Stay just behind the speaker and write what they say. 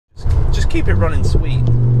keep it running sweet.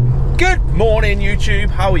 Good morning, YouTube.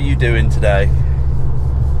 How are you doing today?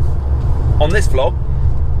 On this vlog,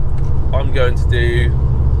 I'm going to do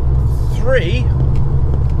 3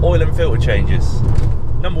 oil and filter changes.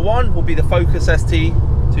 Number 1 will be the Focus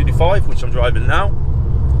ST225, which I'm driving now.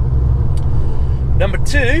 Number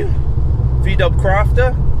 2, VW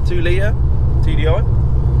Crafter 2-litre TDI.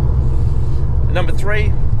 And number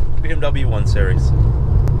 3, BMW 1 Series.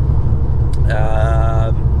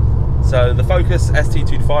 So the Focus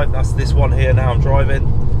ST225, that's this one here now I'm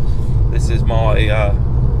driving. This is my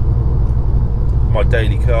my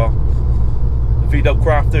daily car. The VW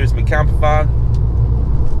Crafter is my camper van,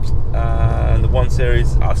 and the 1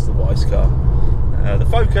 Series, that's the wife's car. The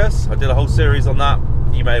Focus, I did a whole series on that.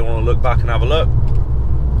 You may want to look back and have a look.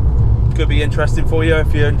 Could be interesting for you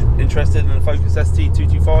if you're interested in the Focus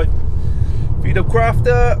ST225. VW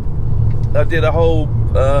Crafter, I did a whole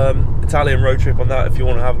Italian road trip on that, if you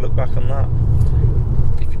want to have a look back on that.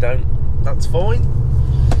 If you don't, that's fine.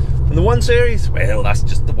 And the 1 Series, well, that's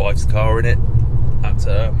just the wife's car in it. That's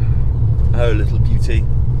her little beauty.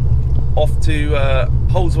 Off to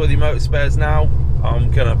Holsworthy Motor Spares now.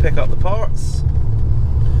 I'm gonna pick up the parts,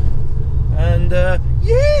 and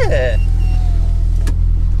yeah.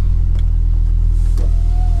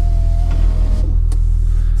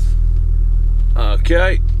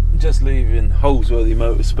 Okay, just leaving Holsworthy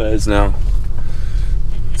Motor Spares now.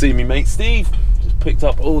 See me mate Steve, just picked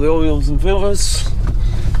up all the oils and filters,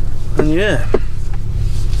 and yeah,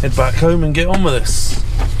 head back home and get on with this.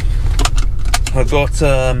 I've got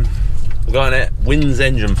an Wins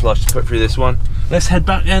engine flush to put through this one. Let's head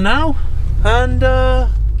back there now, and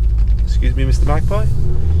excuse me Mr. Magpie,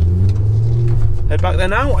 head back there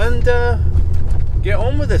now and get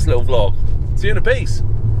on with this little vlog. See you in a piece.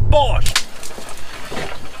 Bosh!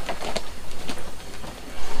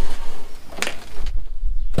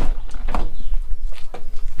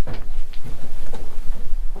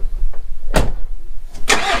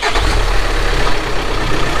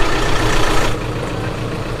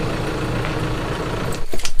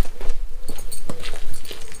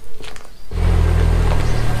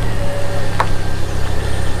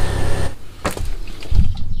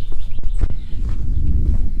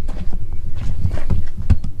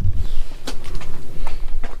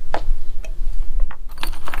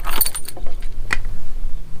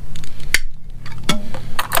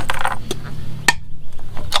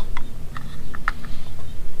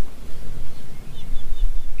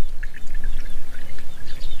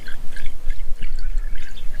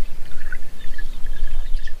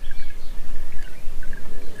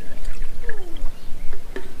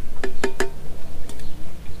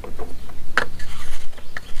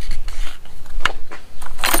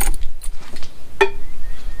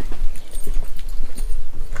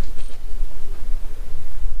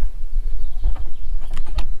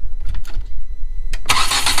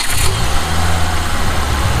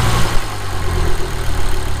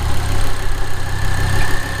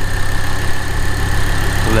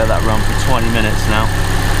 Let that run for 20 minutes now,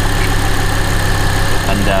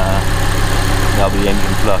 and that'll be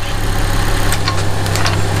engine flushed.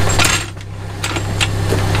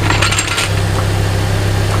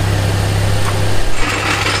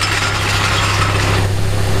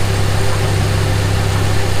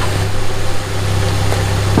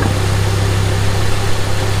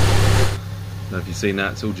 Now if you've seen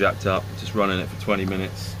that, it's all jacked up, just running it for 20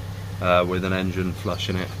 minutes with an engine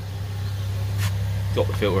flushing it. Got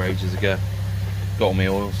the filter ages ago, got all my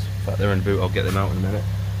oils. In fact, they're in the boot, I'll get them out in a minute.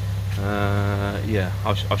 Yeah,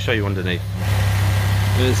 I'll show you underneath.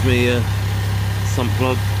 There's my sump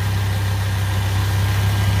plug,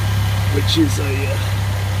 which is a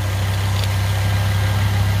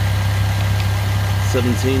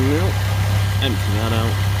 17mm. Empty that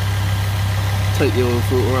out, take the oil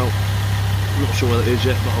filter out. I'm not sure where that is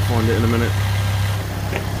yet, but I'll find it in a minute.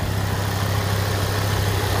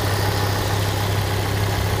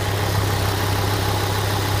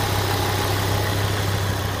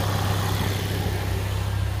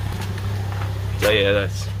 So yeah,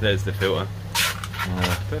 there's the filter.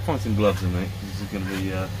 Better find some gloves in, mate. This is going to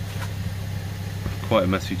be quite a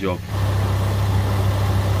messy job.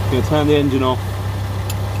 Going to turn the engine off,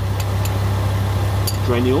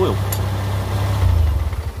 drain the oil.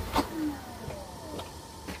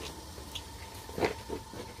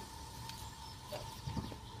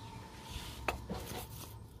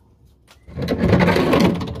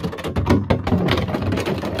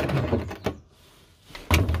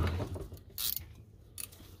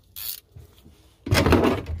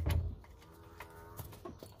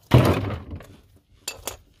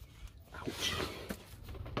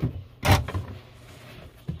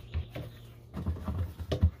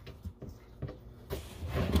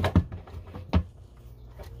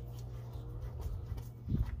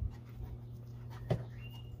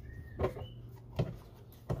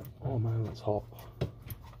 That's hot.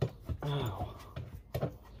 Ow.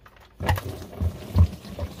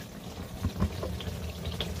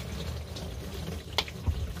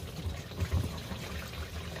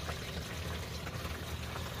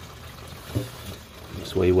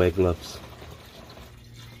 That's why you wear gloves.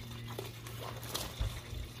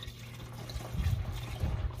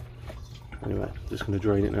 Anyway, just going to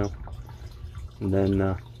drain it now, and then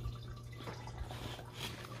I'm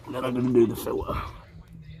going to do the filter.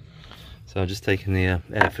 So I'm just taking the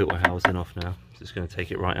air filter housing off now. Just going to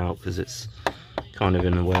take it right out because it's kind of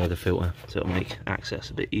in the way of the filter, so it'll make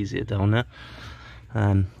access a bit easier down there.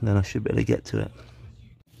 And then I should be able to get to it.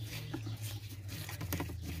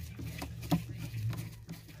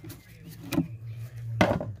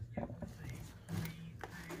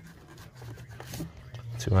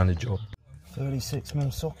 Two-handed job.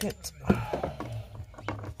 36mm socket.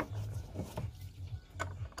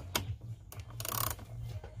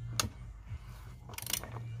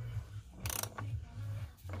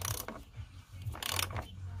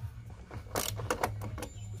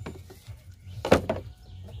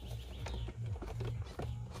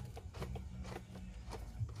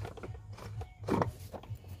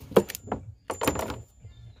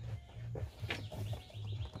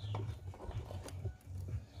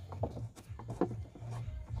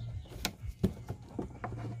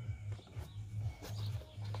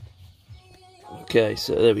 Okay,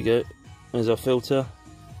 so there we go. There's our filter.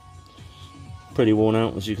 Pretty worn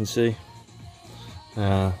out, as you can see.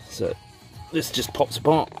 So this just pops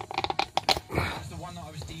apart. That's the one that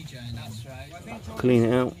I was DJing. That's right. Clean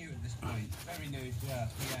it out. Very new, yeah.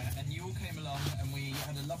 And you all came along, and we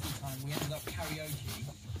had a lovely time. We ended up karaoke.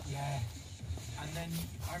 Yeah. And then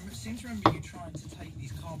I seem to remember you trying to take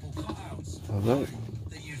these cardboard cutouts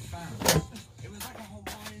that you'd found. It was like a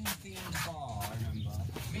Hawaiian themed bar, I remember.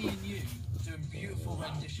 Me and you doing beautiful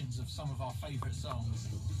renditions of some of our favourite songs.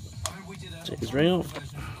 I remember we did a Check his real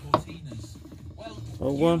version of the Cortinas. Well,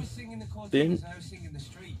 old you one. were singing the Cortinas Bin. and I was singing the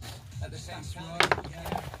streets at the same time.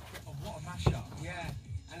 Yeah. Oh, what a mashup. Yeah.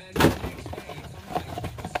 And then the next day, I'm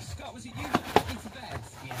like, Scott, was it you that put me to bed?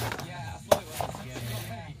 Yeah. Yeah, I thought it was. Yeah.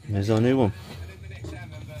 There's our new one. And then the next day, I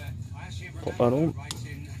remember, I actually Pop that on.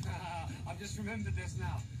 writing, I've just remembered this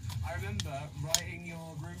now. I remember writing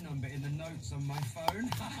your room number in the notes on my phone.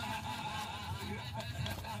 I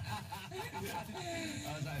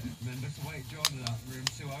was like, remember to wake Jordan up, room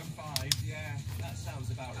 205. Yeah, that sounds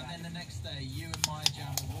about right. And then the next day, you and Maya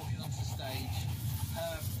Jam were walking onto stage.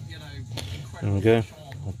 You know, incredible. There we go.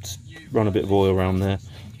 I'll just run a bit of oil around there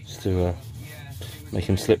just to make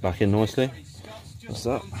him slip back in nicely. What's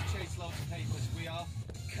that? We are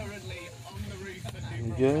currently on the roof at There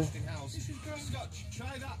we go. Scott,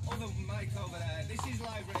 try that other mic over there. This is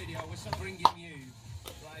live radio. We're still bringing you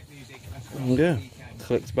live music. There we go.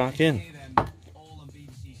 Clicked back in.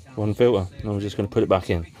 One filter. Now we're just going to put it back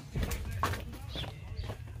in.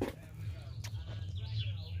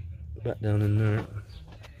 Back down in there.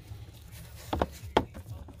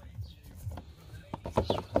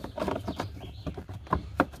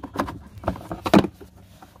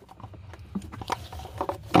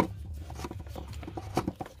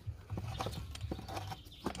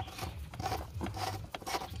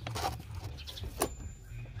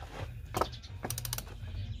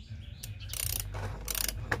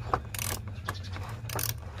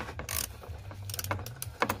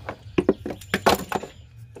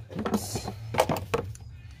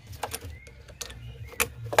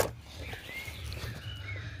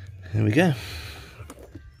 There we go.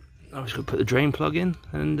 I'm just going to put the drain plug in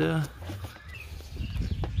and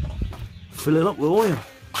fill it up with oil.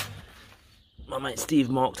 My mate Steve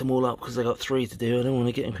marked them all up because I got 3 to do. I don't want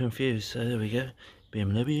to get him confused. So there we go.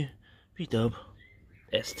 BMW, VW,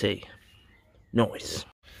 ST. Nice.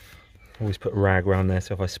 Always put a rag around there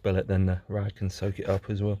so if I spill it then the rag can soak it up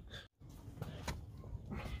as well.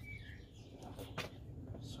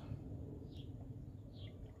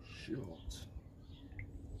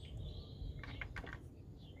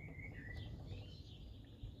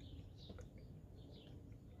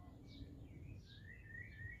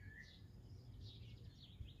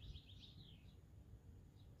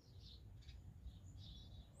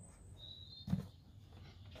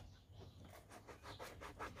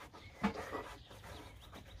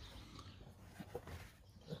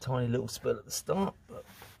 Tiny little spill at the start, but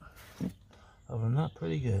other than that,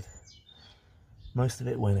 pretty good. Most of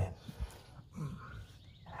it went in.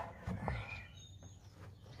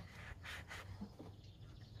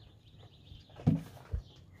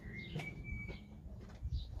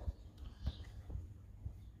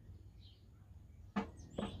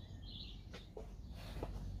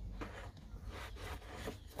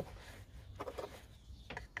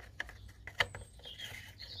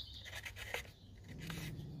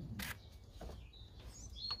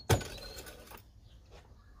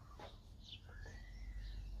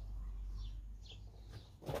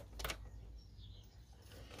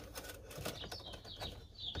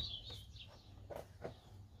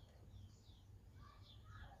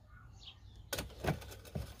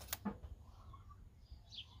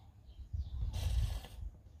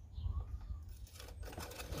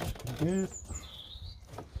 Yeah.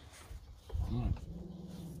 Right.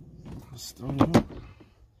 Let's start it up.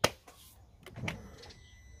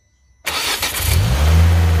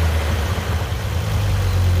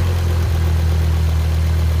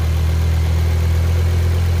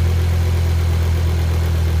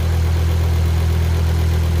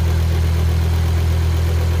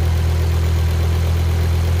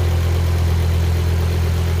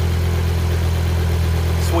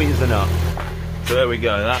 Sweet as a nut. So there we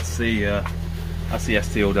go. That's the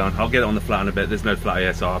ST all done. I'll get it on the flat in a bit. There's no flat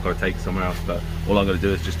here, so I've got to take it somewhere else. But all I'm going to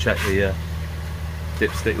do is just check the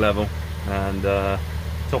dipstick level and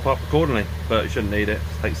top up accordingly. But you shouldn't need it.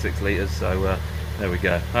 It takes 6 litres. So there we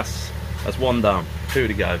go. That's one done. 2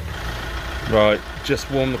 to go. Right,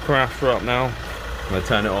 just warm the Crafter up now. I'm going to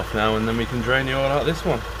turn it off now, and then we can drain the oil out of this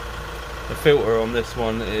one. The filter on this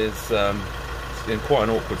one is it's in quite an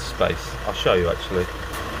awkward space. I'll show you actually.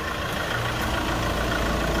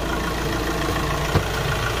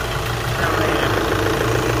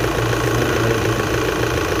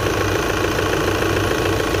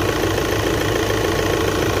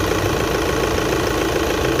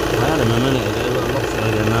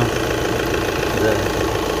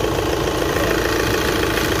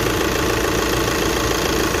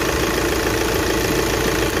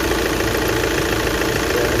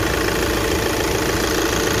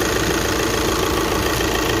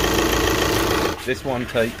 This one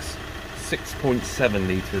takes 6.7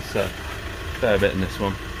 litres, so fair bit in this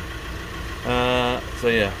one. So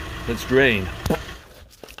yeah, let's drain.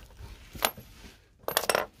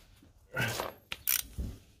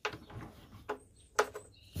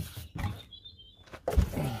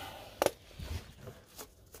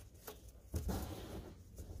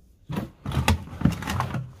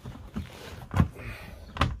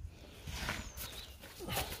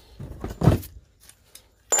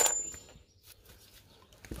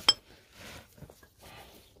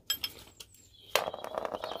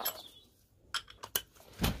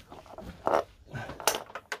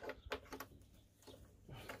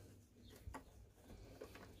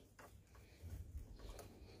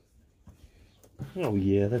 Oh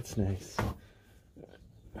yeah, that's nice.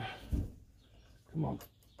 Come on.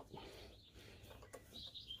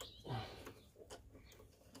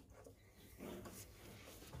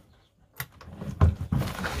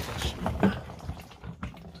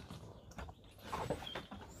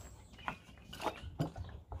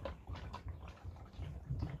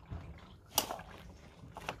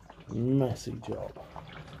 Messy job.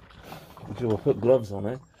 I'm sure we'll put gloves on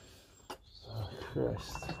it. Oh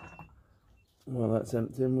Christ. Well, that's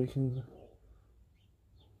emptying. We can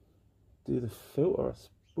do the filter, I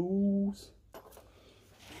suppose.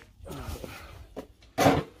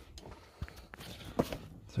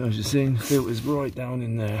 So as you're seeing, the filter's right down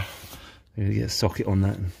in there. We're going to get a socket on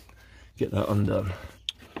that and get that undone.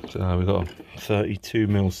 So we've got a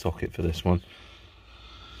 32mm socket for this one.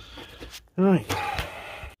 Right.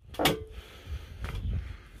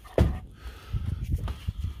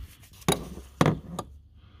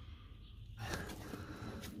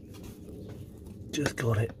 Just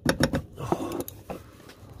got it. Oh.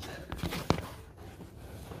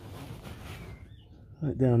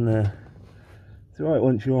 Right down there. It's alright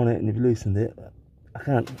once you're on it and you've loosened it. I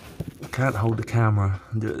can't hold the camera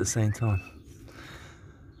and do it at the same time.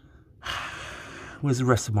 Where's the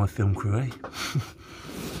rest of my film crew, eh?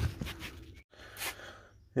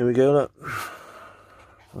 Here we go, look.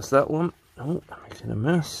 What's that one? Oh, making a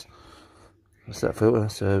mess. What's that filter?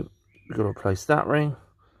 So we've got to replace that ring.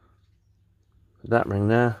 That ring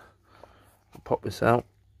there. I'll pop this out.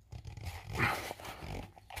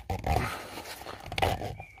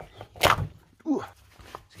 Ooh.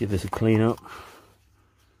 Let's give this a clean up.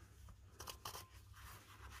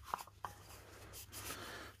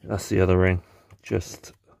 That's the other ring.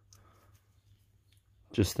 Just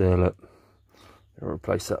there, look. I'll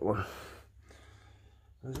replace that one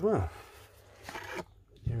as well.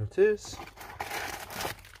 Here it is.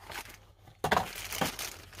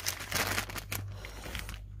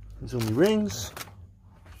 There's all my rings.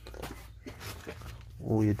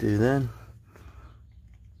 All you do then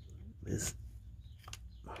is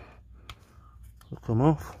hook them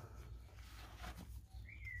off.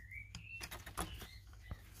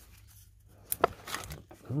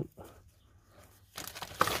 Oh.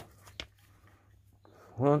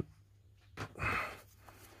 One.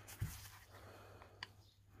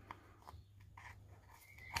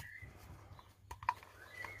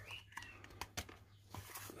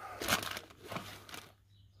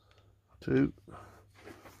 2.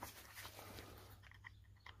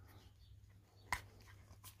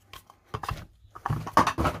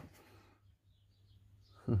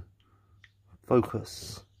 3.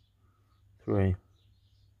 Focus. 3.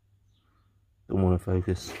 Don't want to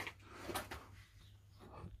focus.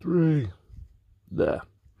 3. There.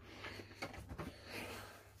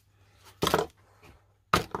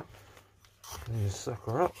 Just suck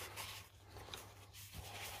her up.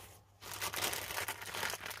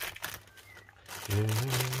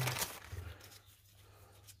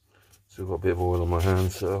 Still got a bit of oil on my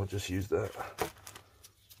hands, so I'll just use that.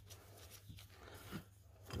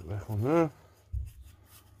 Put it back on there.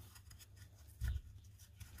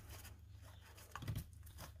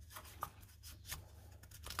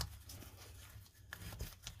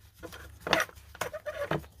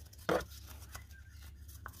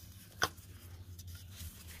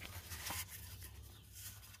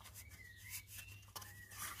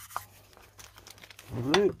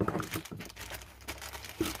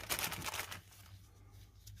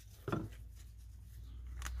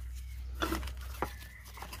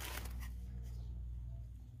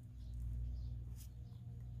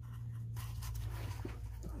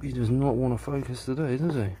 He does not want to focus today,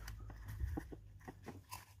 does he?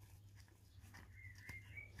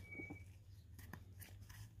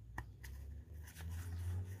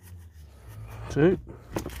 2.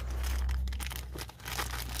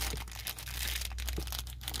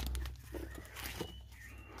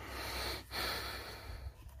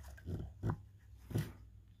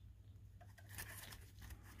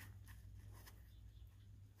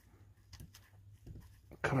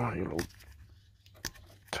 Come on, you little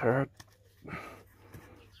turd.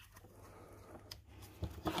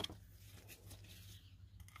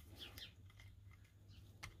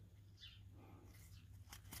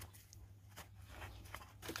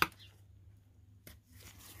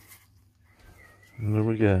 And there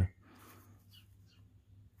we go.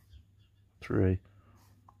 3.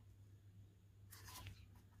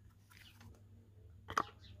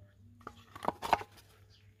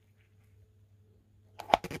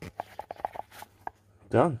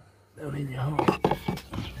 Done. Down in your hole.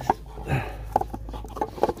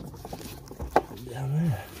 Down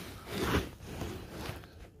there.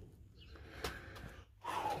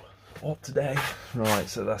 What today? Right,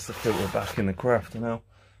 so that's the filter back in the Crafter now.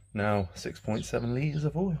 Now 6.7 litres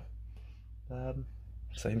of oil.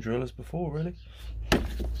 Same drill as before, really.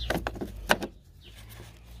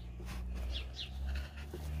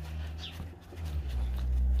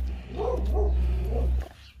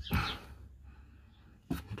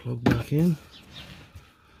 Plug back in.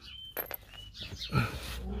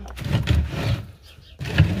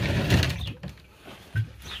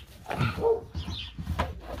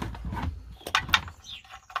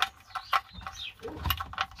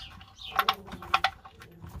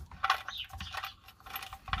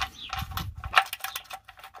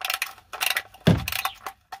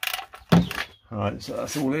 Alright, so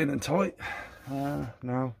that's all in and tight.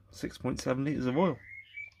 Now 6.7 litres of oil.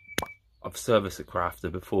 I've serviced the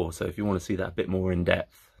Crafter before, so if you want to see that a bit more in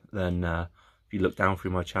depth, then if you look down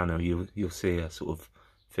through my channel, you'll see a sort of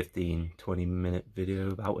 15-20 minute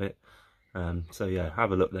video about it. So yeah,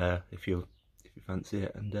 have a look there if you fancy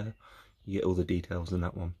it, and you get all the details in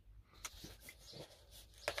that one.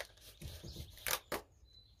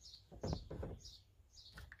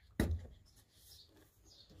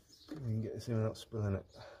 You can get this in without spilling it.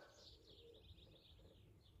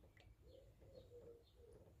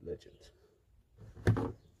 Legend.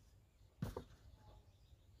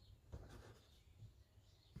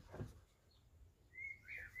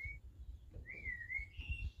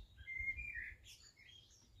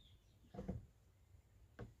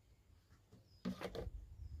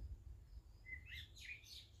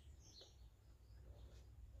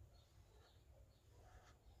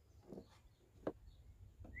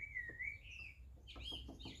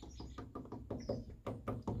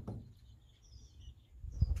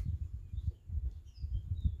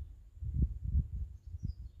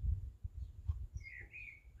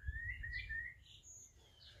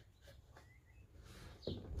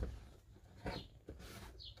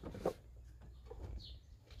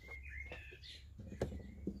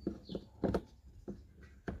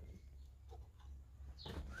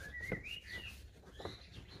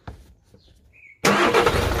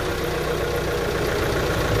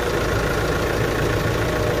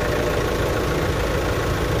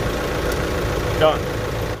 Done.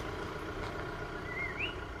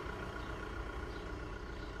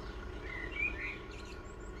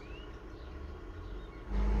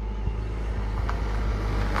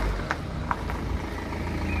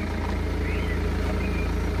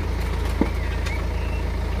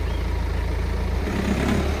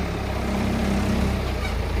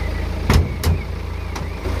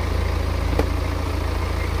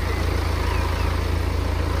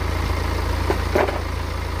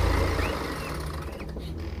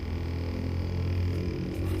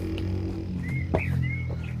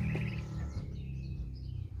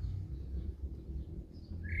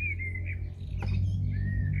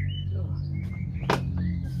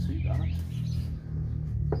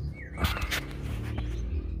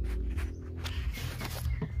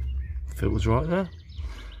 Filter's right there.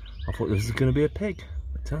 I thought this was going to be a pig.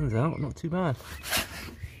 It turns out not too bad.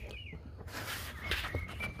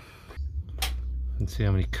 Let's see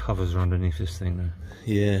how many covers are underneath this thing now.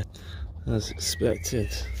 Yeah, as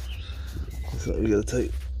expected. Looks like we've got to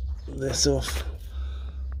take this off.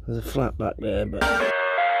 There's a flat back there, but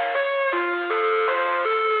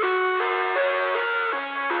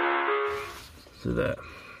so there.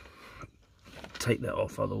 Take that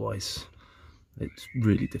off, otherwise it's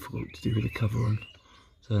really difficult to do with the cover on.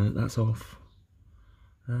 So that's off.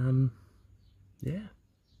 Yeah,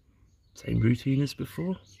 same routine as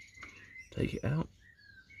before. Take it out,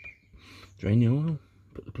 drain the oil,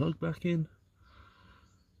 put the plug back in,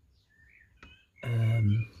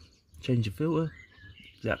 change the filter,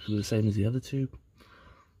 exactly the same as the other two,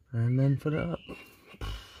 and then fill it up.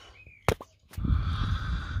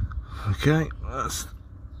 Okay, that's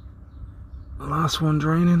the last one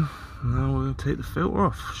draining. Now we're going to take the filter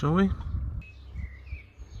off, shall we?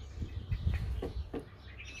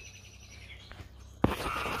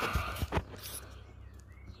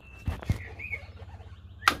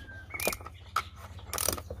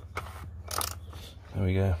 There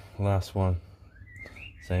we go, last one.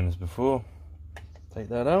 Same as before. Take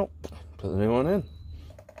that out, put the new one in.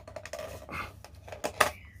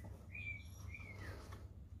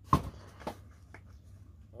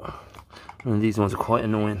 And these ones are quite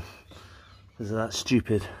annoying because of that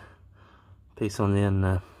stupid piece on the end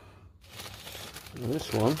there. And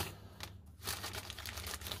this one,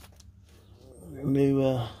 new,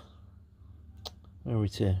 where are we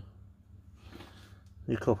to?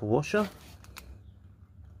 New copper washer.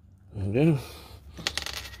 There we go.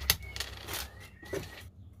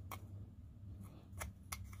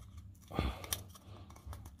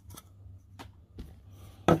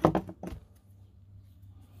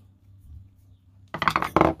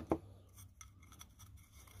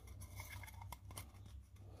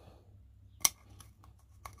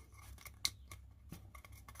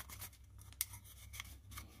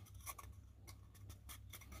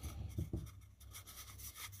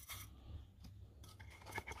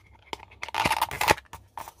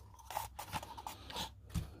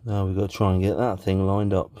 Now we've got to try and get that thing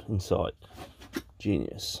lined up inside.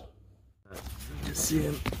 Genius. Just see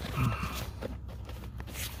him.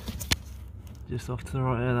 Just off to the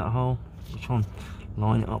right there, that hole. We'll try and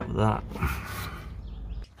line it up with that.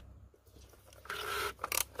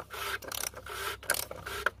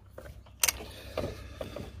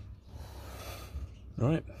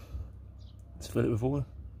 Right, let's fill it with oil.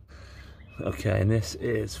 Okay, and this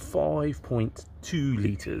is 5.2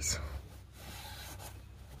 litres.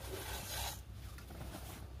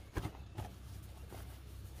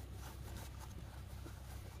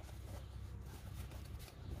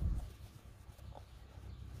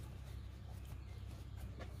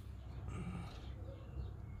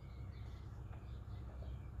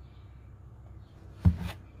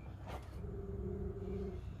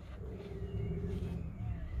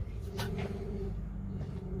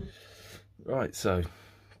 Right, so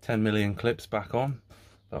 10 million clips back on,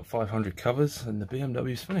 about 500 covers, and the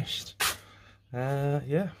BMW's finished. Yeah,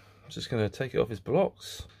 I'm just going to take it off its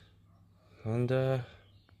blocks and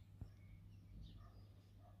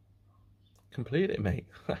complete it, mate.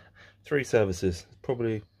 3 services,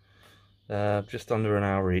 probably just under an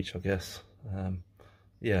hour each, I guess.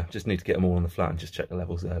 Yeah, just need to get them all on the flat and just check the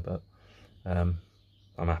levels there, but I'm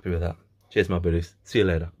happy with that. Cheers, my buddies. See you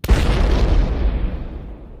later.